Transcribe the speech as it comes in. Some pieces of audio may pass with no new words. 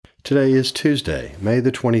Today is Tuesday, May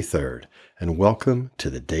the 23rd, and welcome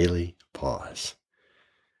to the Daily Pause.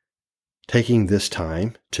 Taking this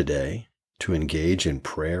time today to engage in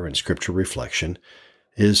prayer and scripture reflection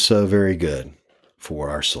is very good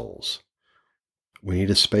for our souls. We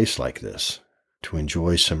need a space like this to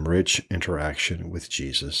enjoy some rich interaction with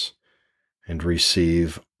Jesus and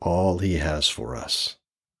receive all He has for us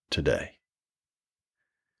today.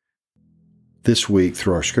 This week,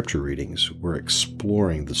 through our scripture readings, we're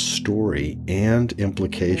exploring the story and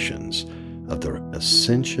implications of the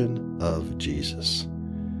ascension of Jesus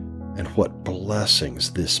and what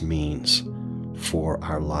blessings this means for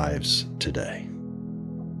our lives today.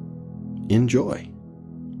 Enjoy.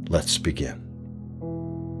 Let's begin.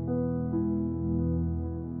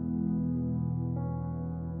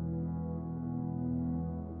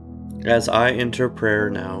 As I enter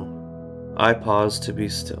prayer now, I pause to be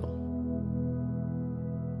still,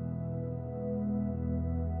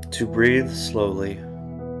 to breathe slowly,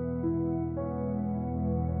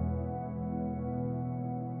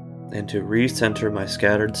 and to recenter my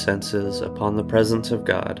scattered senses upon the presence of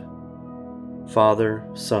God, Father,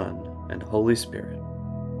 Son, and Holy Spirit.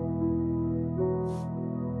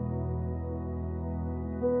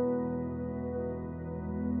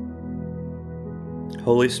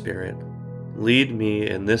 Holy Spirit, lead me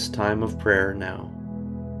in this time of prayer now.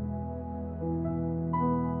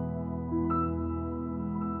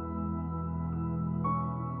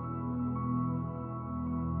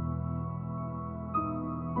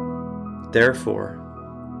 Therefore,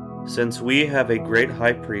 since we have a great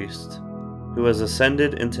high priest who has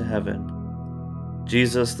ascended into heaven,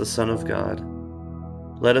 Jesus the Son of God,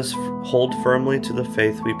 let us hold firmly to the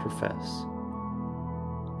faith we profess.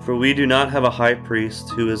 For we do not have a high priest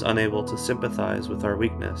who is unable to sympathize with our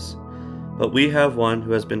weakness, but we have one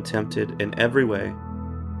who has been tempted in every way,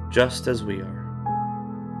 just as we are.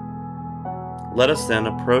 Let us then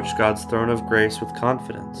approach God's throne of grace with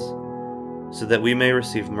confidence, so that we may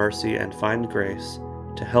receive mercy and find grace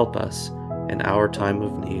to help us in our time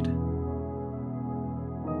of need.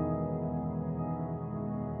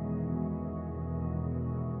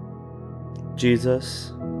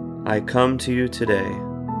 Jesus, I come to you today,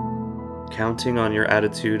 counting on your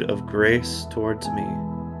attitude of grace towards me,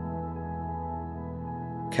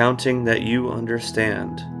 counting that you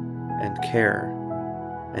understand and care,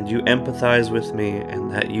 and you empathize with me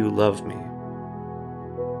and that you love me.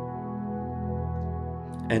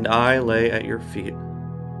 And I lay at your feet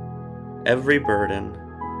every burden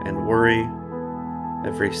and worry,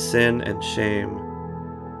 every sin and shame,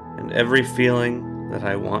 and every feeling that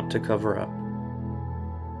I want to cover up.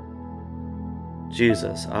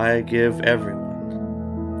 Jesus, I give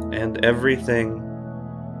everyone and everything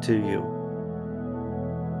to you.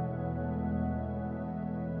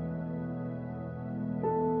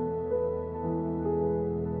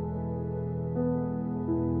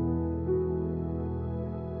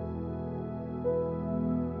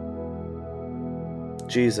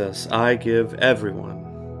 Jesus, I give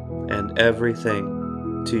everyone and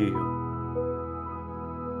everything to you.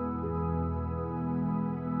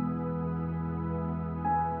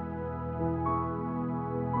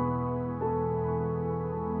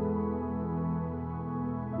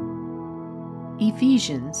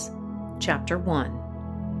 Ephesians chapter 1.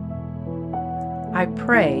 I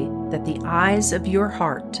pray that the eyes of your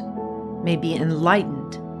heart may be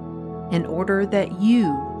enlightened, in order that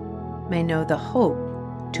you may know the hope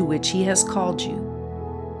to which He has called you,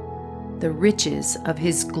 the riches of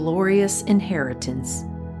His glorious inheritance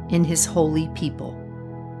in His holy people,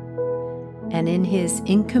 and in His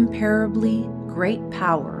incomparably great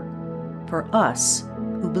power for us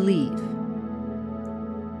who believe.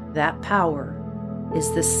 That power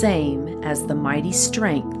is the same as the mighty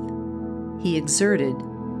strength He exerted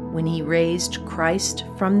when He raised Christ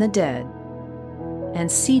from the dead and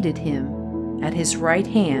seated Him at His right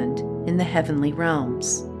hand in the heavenly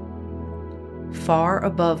realms, far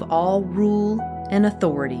above all rule and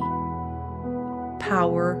authority,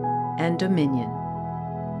 power and dominion,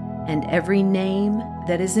 and every name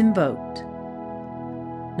that is invoked,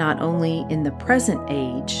 not only in the present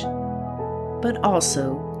age, but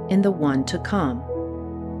also in the one to come.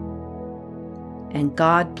 And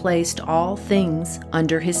God placed all things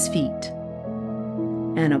under His feet,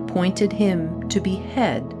 and appointed Him to be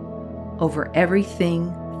head over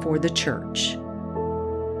everything for the church,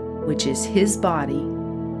 which is His body,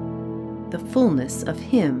 the fullness of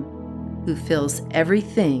Him who fills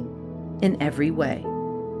everything in every way.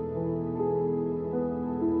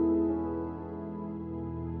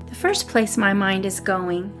 The first place my mind is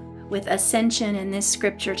going with ascension in this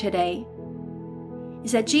scripture today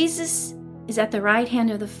is that Jesus is at the right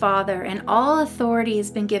hand of the Father, and all authority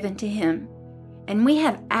has been given to him. And we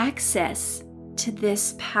have access to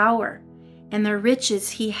this power and the riches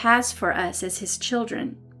he has for us as his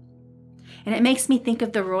children. And it makes me think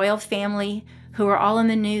of the royal family who are all in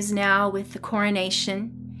the news now with the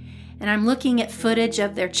coronation. And I'm looking at footage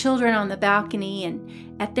of their children on the balcony,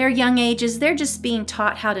 and at their young ages, they're just being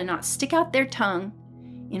taught how to not stick out their tongue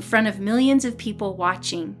in front of millions of people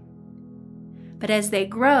watching. But as they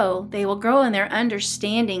grow, they will grow in their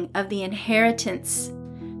understanding of the inheritance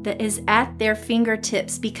that is at their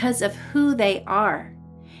fingertips because of who they are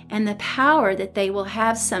and the power that they will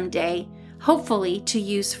have someday, hopefully, to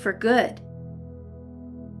use for good.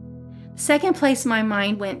 The second place my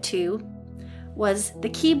mind went to was the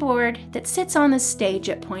keyboard that sits on the stage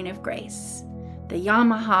at Point of Grace, the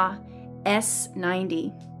Yamaha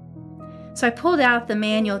S90. So I pulled out the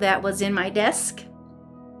manual that was in my desk,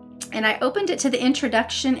 and I opened it to the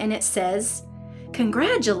introduction, and it says,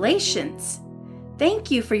 "Congratulations! Thank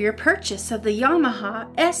you for your purchase of the Yamaha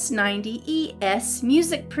S90 ES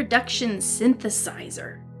music production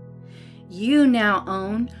synthesizer. You now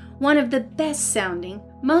own one of the best sounding,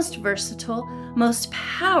 most versatile, most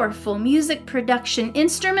powerful music production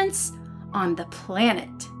instruments on the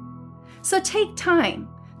planet. So take time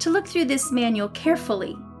to look through this manual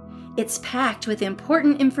carefully. It's packed with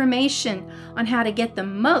important information on how to get the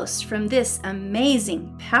most from this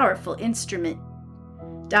amazing, powerful instrument.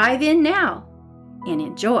 Dive in now and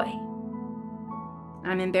enjoy."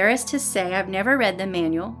 I'm embarrassed to say I've never read the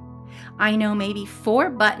manual. I know maybe 4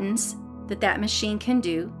 buttons that machine can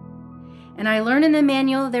do. And I learned in the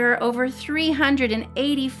manual there are over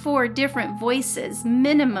 384 different voices,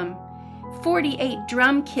 minimum 48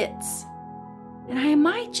 drum kits. And I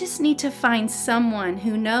might just need to find someone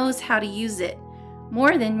who knows how to use it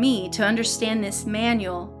more than me to understand this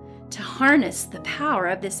manual, to harness the power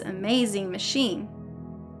of this amazing machine.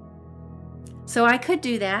 So I could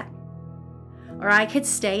do that, or I could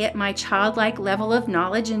stay at my childlike level of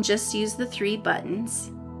knowledge and just use the 3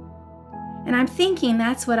 buttons. And I'm thinking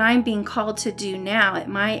that's what I'm being called to do now at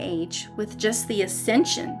my age with just the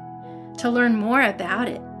ascension, to learn more about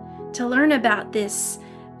it, to learn about this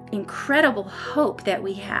incredible hope that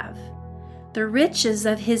we have, the riches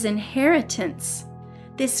of his inheritance,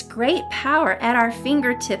 this great power at our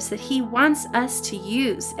fingertips that he wants us to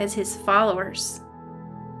use as his followers.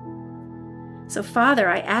 So Father,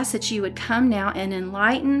 I ask that you would come now and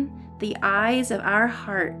enlighten the eyes of our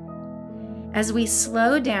heart as we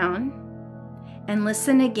slow down and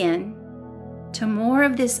listen again to more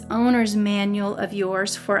of this owner's manual of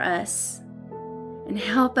yours for us. And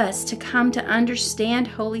help us to come to understand,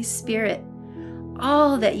 Holy Spirit,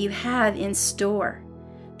 all that you have in store,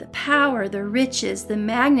 the power, the riches, the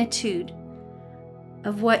magnitude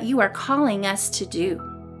of what you are calling us to do.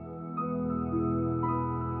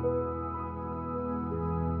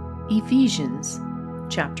 Ephesians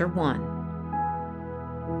chapter 1.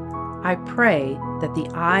 I pray that the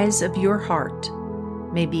eyes of your heart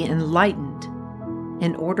may be enlightened,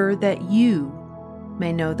 in order that you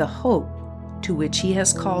may know the hope to which he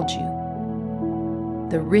has called you,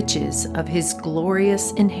 the riches of his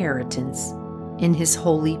glorious inheritance in his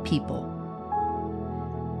holy people,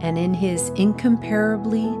 and in his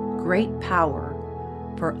incomparably great power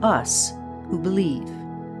for us who believe.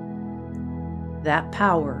 That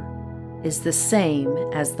power is the same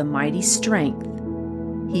as the mighty strength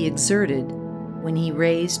he exerted when he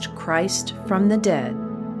raised Christ from the dead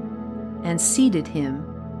and seated him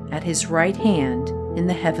at his right hand in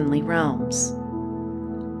the heavenly realms,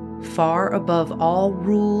 far above all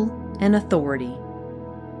rule and authority,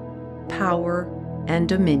 power and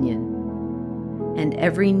dominion, and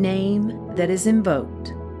every name that is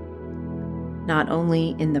invoked, not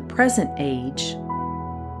only in the present age,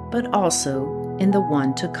 but also in the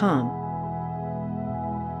one to come.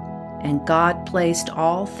 And God placed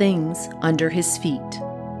all things under his feet,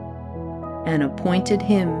 and appointed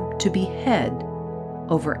him to be head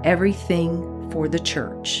over everything for the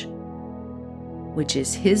church, which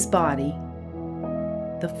is his body,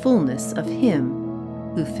 the fullness of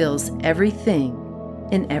him who fills everything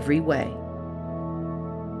in every way.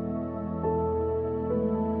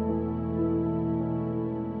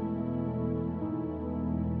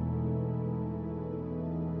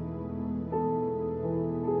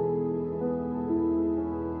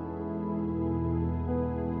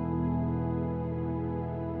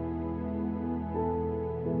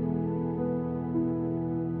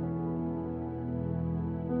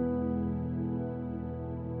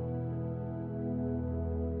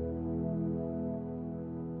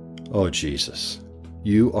 Oh, Jesus,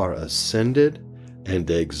 you are ascended and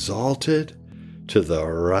exalted to the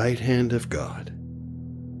right hand of God,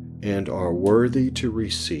 and are worthy to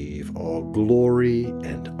receive all glory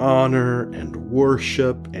and honor and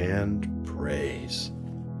worship and praise.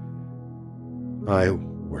 I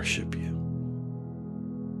worship you.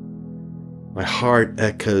 My heart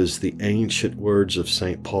echoes the ancient words of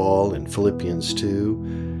St. Paul in Philippians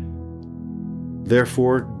 2.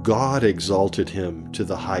 Therefore, God exalted him to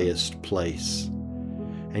the highest place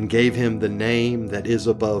and gave him the name that is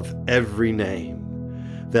above every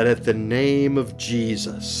name, that at the name of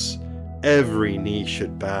Jesus every knee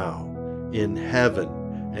should bow in heaven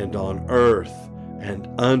and on earth and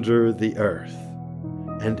under the earth,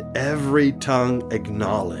 and every tongue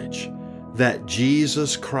acknowledge that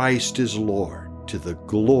Jesus Christ is Lord, to the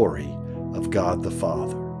glory of God the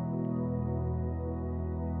Father.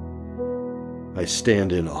 I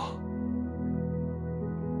stand in awe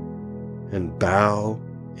and bow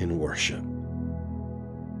in worship.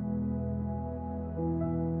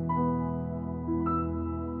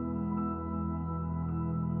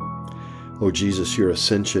 Oh Jesus, your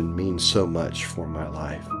ascension means so much for my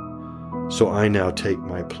life. So I now take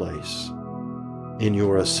my place in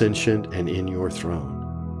your ascension and in your throne.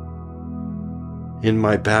 In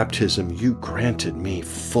my baptism, you granted me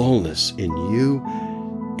fullness in you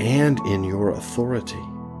and in your authority.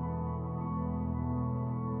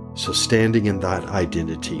 So standing in that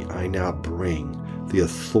identity, I now bring the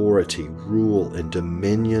authority, rule, and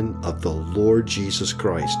dominion of the Lord Jesus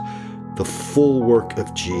Christ, the full work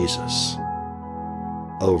of Jesus,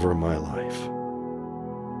 over my life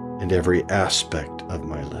and every aspect of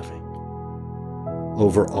my living,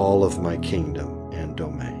 over all of my kingdom and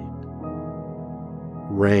domain.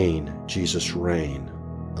 Reign, Jesus, reign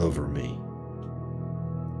over me.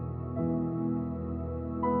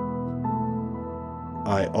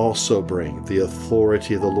 I also bring the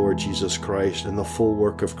authority of the Lord Jesus Christ and the full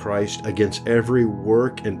work of Christ against every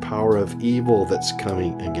work and power of evil that's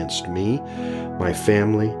coming against me, my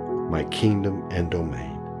family, my kingdom, and domain.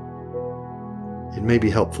 It may be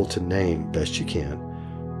helpful to name, best you can,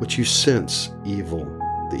 what you sense evil,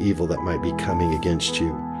 the evil that might be coming against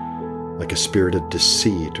you, like a spirit of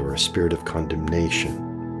deceit or a spirit of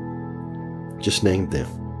condemnation. Just name them.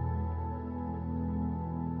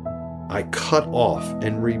 I cut off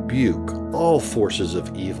and rebuke all forces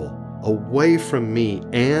of evil away from me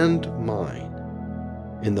and mine,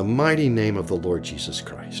 in the mighty name of the Lord Jesus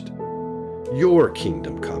Christ. Your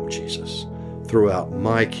kingdom come, Jesus, throughout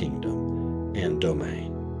my kingdom and domain.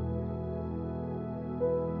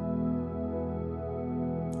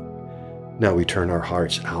 Now we turn our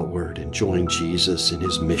hearts outward and join Jesus in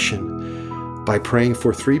his mission by praying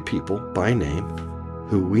for 3 people by name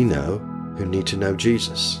who we know who need to know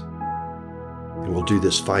Jesus. And we'll do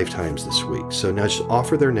this 5 times this week. So now just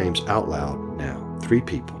offer their names out loud now. 3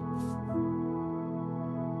 people.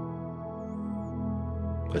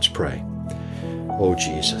 Let's pray. Oh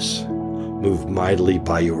Jesus, move mightily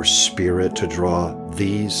by your Spirit to draw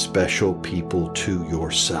these special people to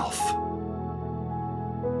yourself.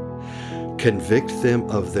 Convict them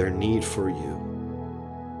of their need for you.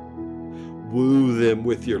 Woo them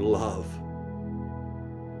with your love.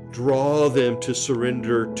 Draw them to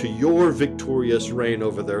surrender to your victorious reign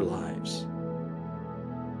over their lives.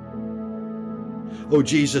 Oh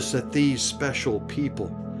Jesus, that these special people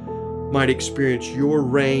might experience your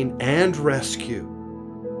reign and rescue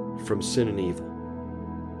from sin and evil.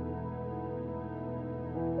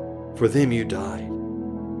 For them you died.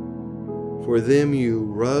 For them you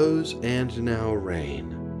rose and now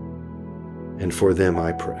reign. And for them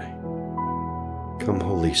I pray. Come,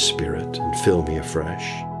 Holy Spirit, and fill me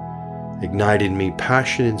afresh, ignite in me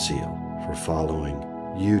passion and zeal for following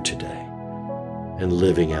you today and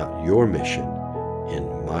living out your mission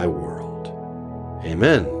in my world.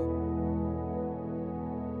 Amen.